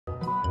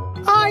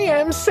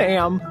am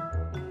Sam.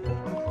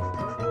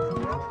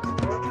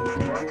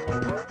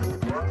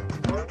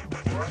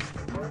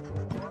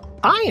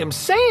 I am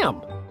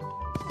Sam.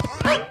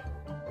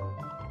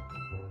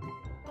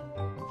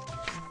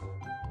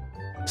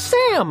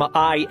 Sam,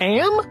 I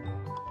am.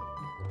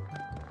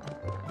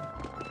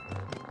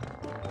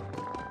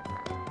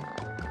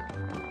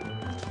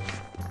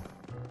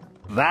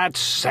 That's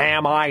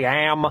Sam, I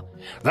am.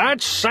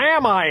 That's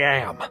Sam, I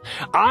am.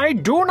 I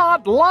do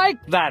not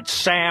like that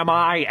Sam,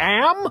 I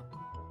am.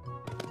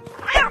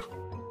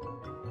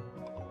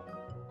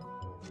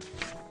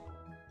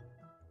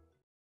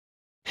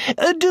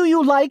 Do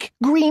you like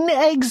green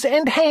eggs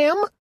and ham?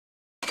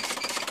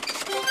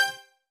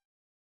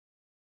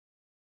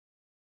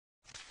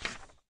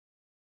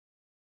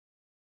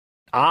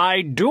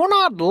 I do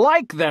not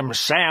like them,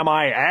 Sam,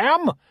 I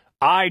am.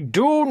 I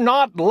do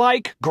not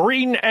like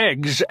green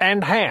eggs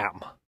and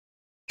ham.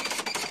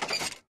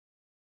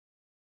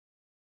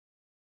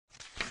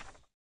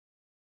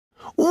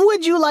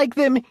 Would you like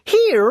them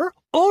here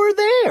or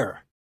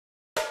there?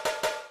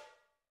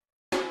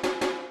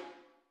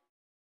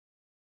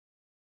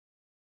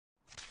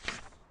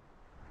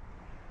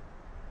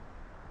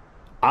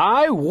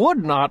 I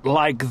would not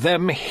like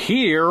them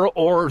here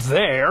or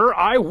there.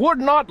 I would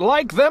not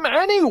like them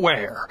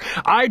anywhere.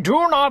 I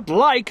do not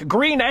like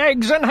green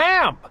eggs and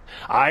ham.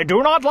 I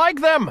do not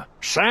like them,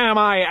 Sam,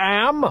 I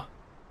am.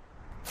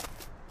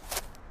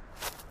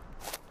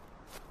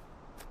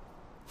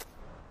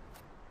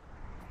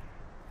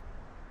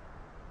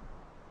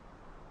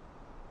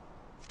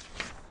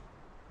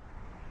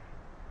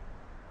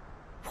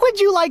 Would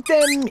you like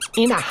them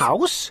in a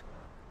house?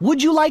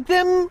 Would you like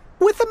them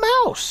with a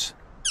mouse?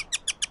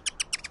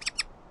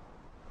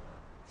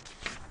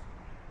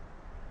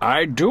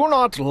 I do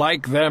not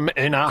like them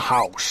in a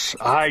house.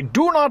 I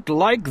do not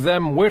like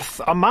them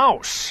with a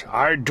mouse.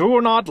 I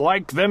do not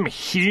like them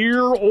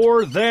here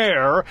or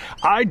there.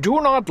 I do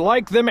not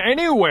like them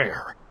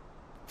anywhere.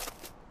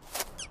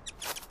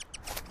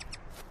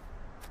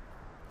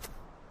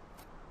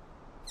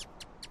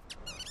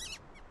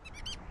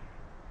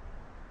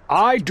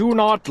 I do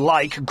not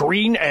like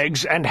green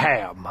eggs and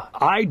ham.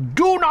 I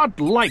do not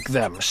like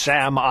them,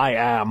 Sam, I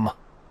am.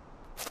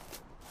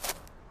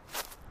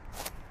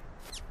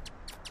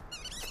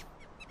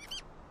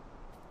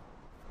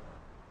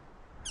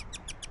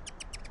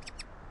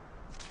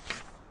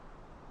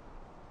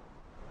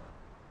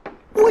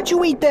 Would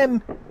you eat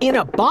them in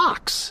a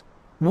box?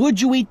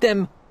 Would you eat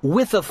them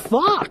with a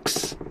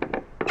fox?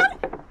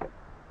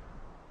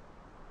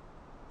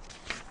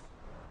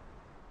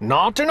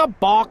 Not in a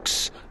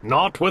box,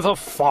 not with a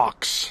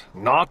fox.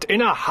 Not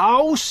in a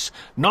house,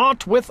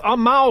 not with a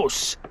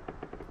mouse.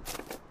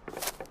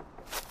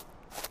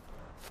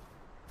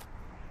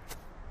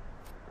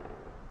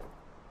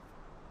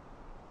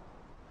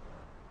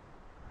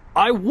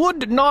 I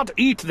would not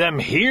eat them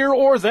here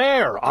or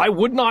there. I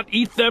would not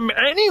eat them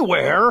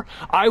anywhere.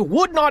 I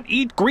would not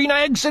eat green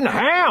eggs and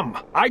ham.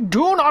 I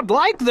do not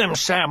like them,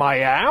 Sam, I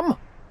am.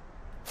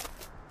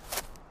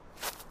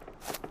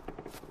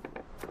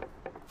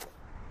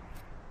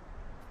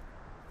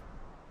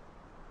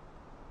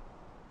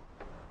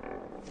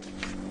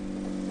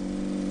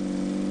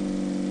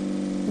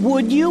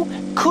 Would you?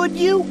 Could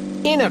you?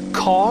 In a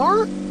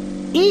car?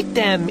 Eat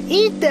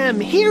them,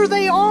 here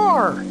they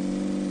are.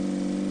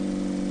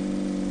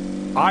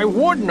 I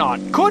would not,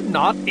 could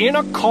not, in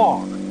a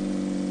car.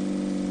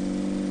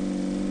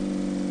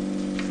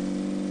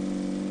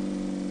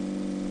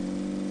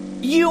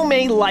 You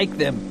may like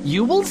them,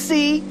 you will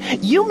see.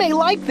 You may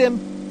like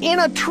them in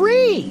a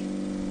tree.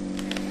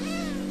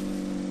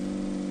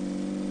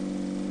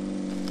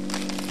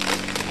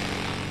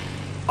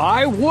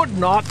 I would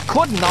not,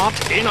 could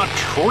not, in a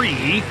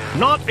tree,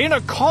 not in a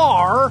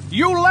car.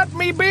 You let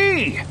me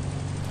be.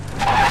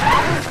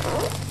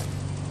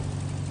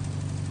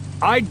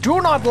 I do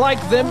not like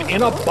them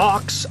in a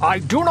box. I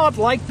do not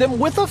like them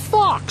with a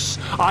fox.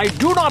 I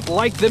do not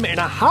like them in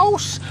a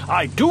house.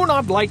 I do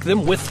not like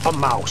them with a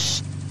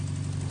mouse.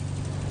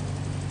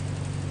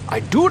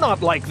 I do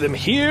not like them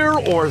here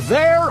or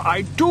there.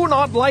 I do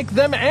not like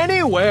them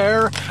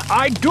anywhere.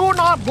 I do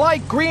not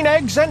like green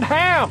eggs and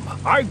ham.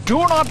 I do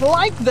not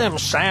like them,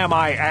 Sam,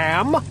 I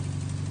am.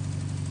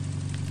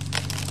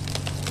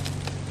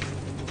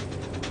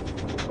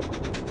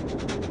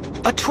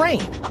 A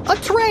train, a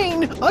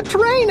train, a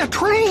train, a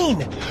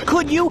train.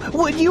 Could you,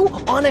 would you,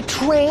 on a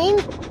train?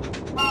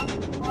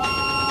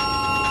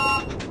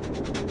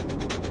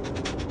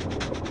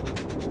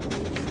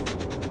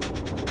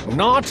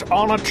 Not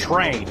on a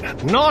train,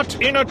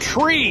 not in a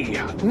tree,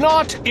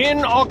 not in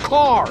a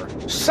car.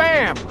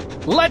 Sam,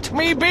 let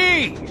me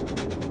be.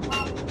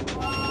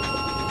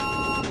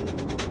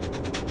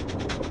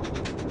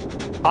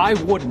 I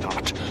would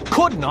not,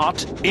 could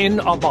not, in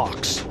a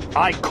box.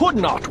 I could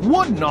not,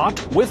 would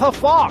not, with a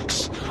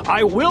fox.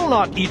 I will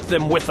not eat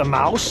them with a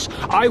mouse.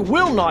 I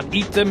will not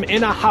eat them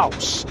in a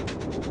house.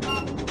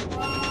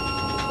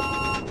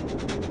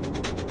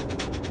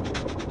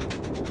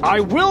 I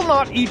will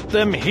not eat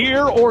them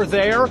here or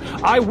there.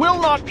 I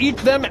will not eat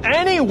them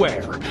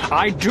anywhere.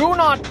 I do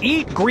not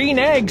eat green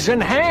eggs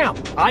and ham.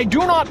 I do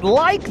not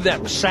like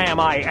them, Sam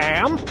I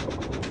am.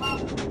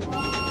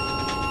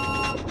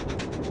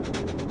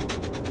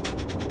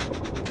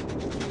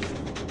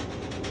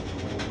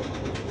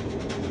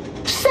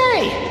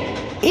 Say,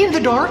 in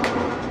the dark,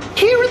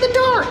 here in the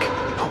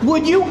dark.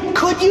 Would you,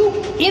 could you,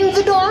 in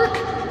the dark?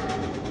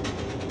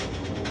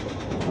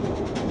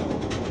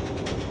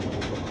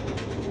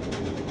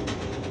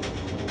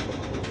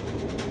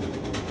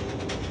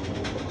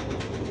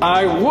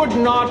 I would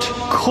not,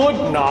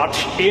 could not,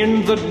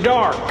 in the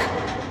dark.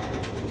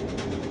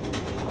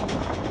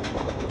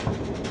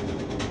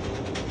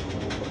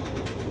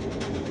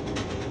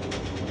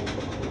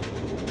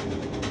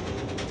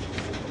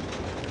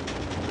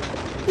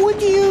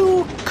 Would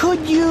you,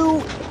 could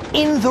you,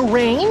 in the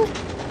rain?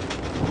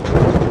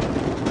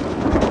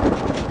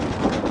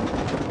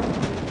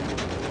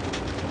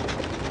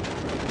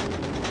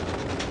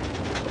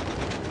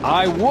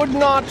 I would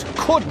not,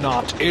 could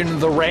not, in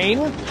the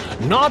rain,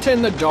 not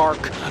in the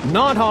dark,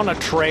 not on a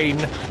train,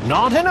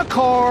 not in a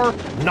car,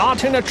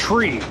 not in a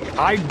tree.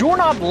 I do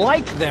not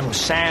like them,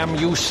 Sam,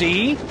 you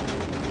see.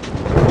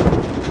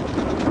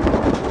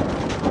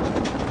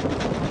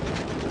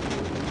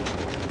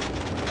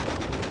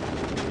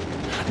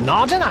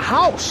 Not in a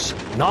house,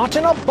 not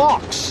in a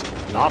box,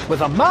 not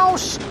with a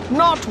mouse,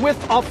 not with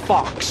a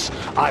fox.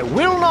 I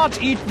will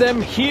not eat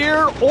them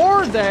here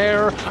or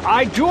there.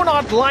 I do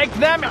not like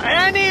them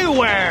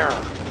anywhere.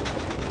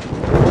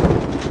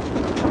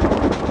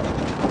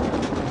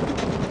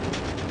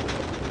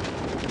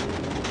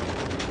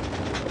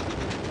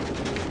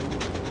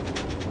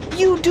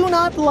 You do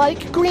not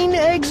like green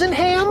eggs and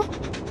ham?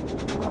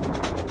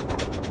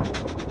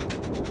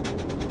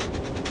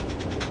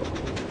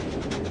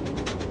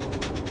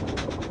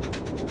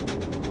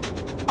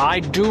 I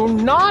do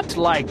not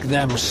like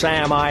them,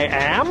 Sam I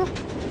am.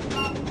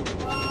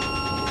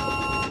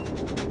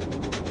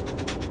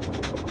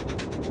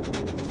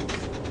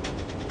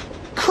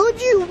 Could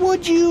you,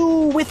 would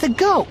you, with a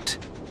goat?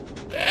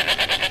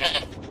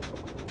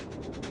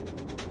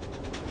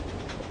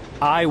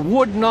 I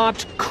would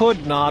not,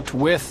 could not,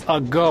 with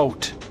a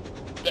goat.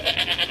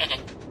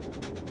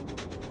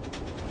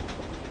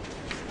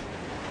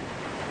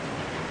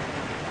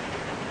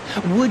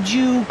 Would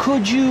you,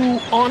 could you,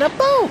 on a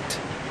boat?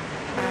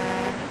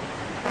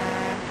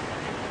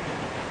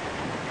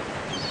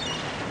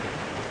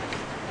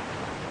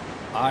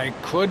 I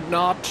could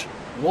not,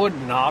 would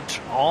not,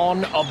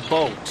 on a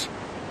boat.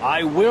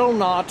 I will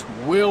not,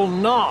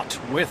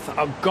 with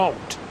a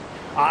goat.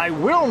 I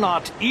will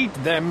not eat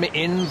them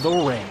in the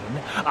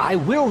rain. I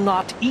will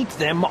not eat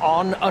them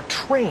on a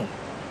train.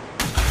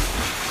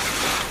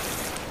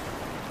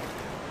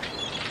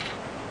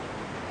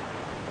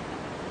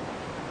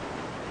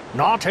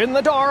 Not in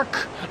the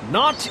dark,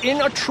 not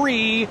in a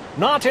tree,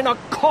 not in a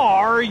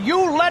car,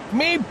 you let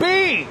me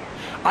be!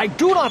 I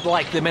do not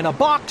like them in a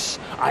box.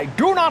 I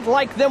do not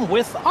like them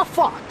with a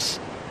fox.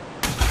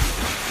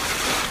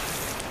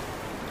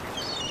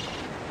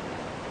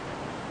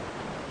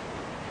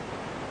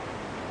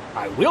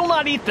 I will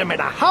not eat them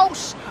in a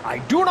house. I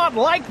do not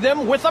like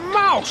them with a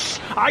mouse.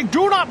 I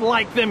do not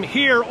like them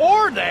here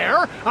or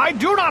there. I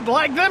do not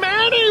like them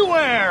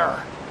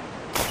anywhere.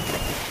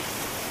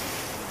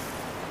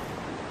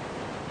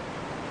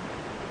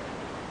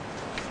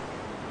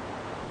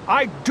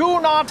 I do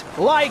not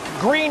like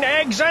green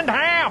eggs and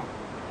ham.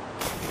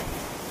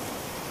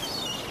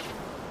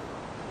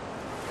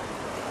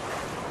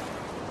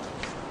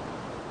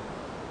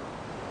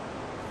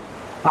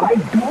 I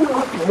do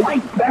not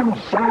like them,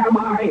 Sam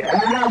I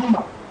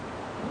am.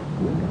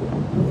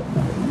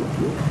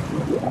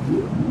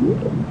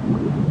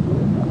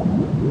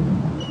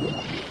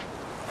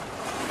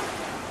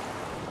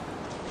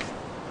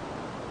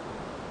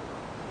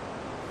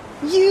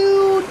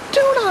 You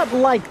do not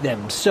like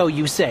them, so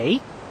you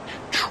say.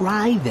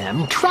 Try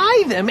them,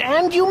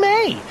 and you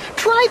may.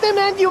 Try them,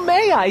 and you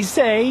may, I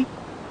say.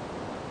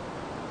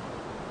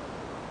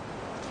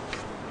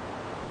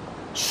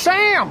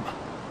 Sam,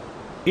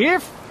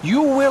 if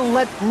you will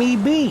let me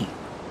be,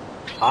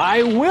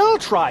 I will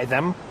try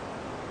them.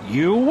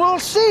 You will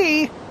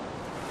see.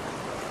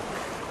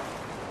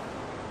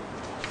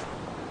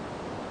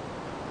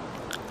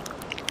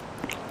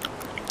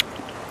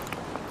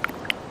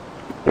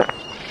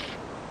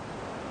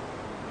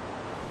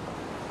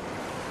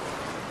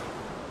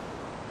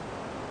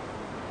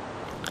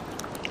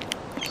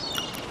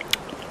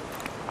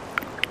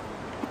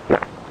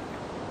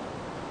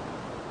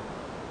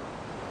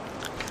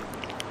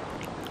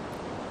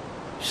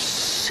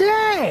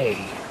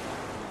 Say,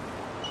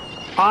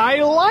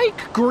 I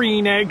like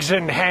green eggs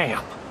and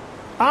ham.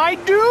 I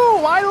do.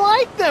 I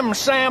like them,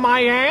 Sam I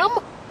am.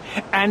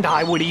 And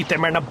I would eat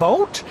them in a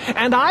boat,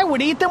 and I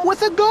would eat them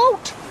with a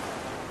goat.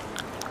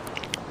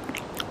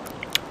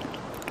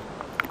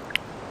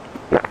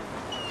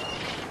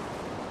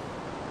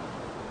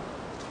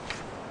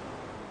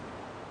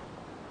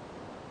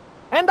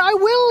 And I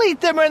will I'll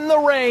eat them in the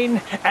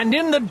rain, and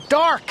in the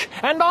dark,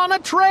 and on a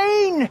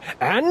train,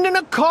 and in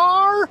a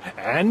car,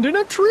 and in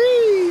a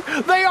tree.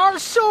 They are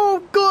so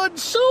good,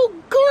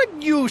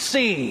 you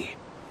see.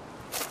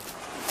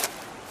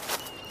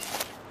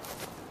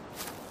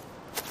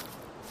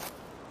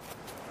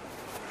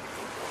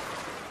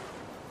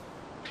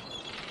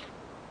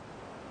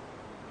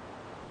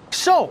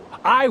 So,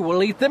 I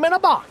will eat them in a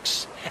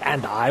box,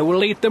 and I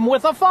will eat them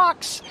with a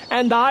fox,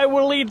 and I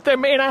will eat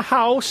them in a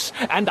house,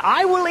 and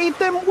I will eat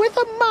them with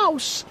a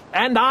mouse,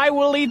 and I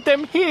will eat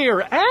them here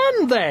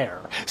and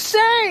there.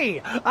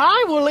 Say,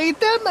 I will eat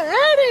them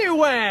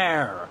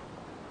anywhere.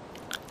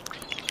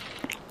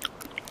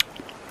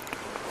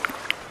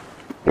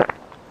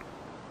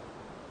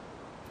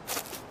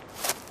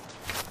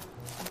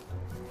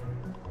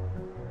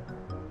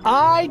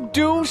 I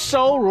do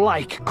so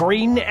like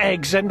green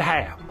eggs and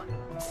ham.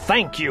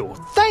 Thank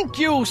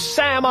you,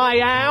 Sam I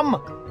Am.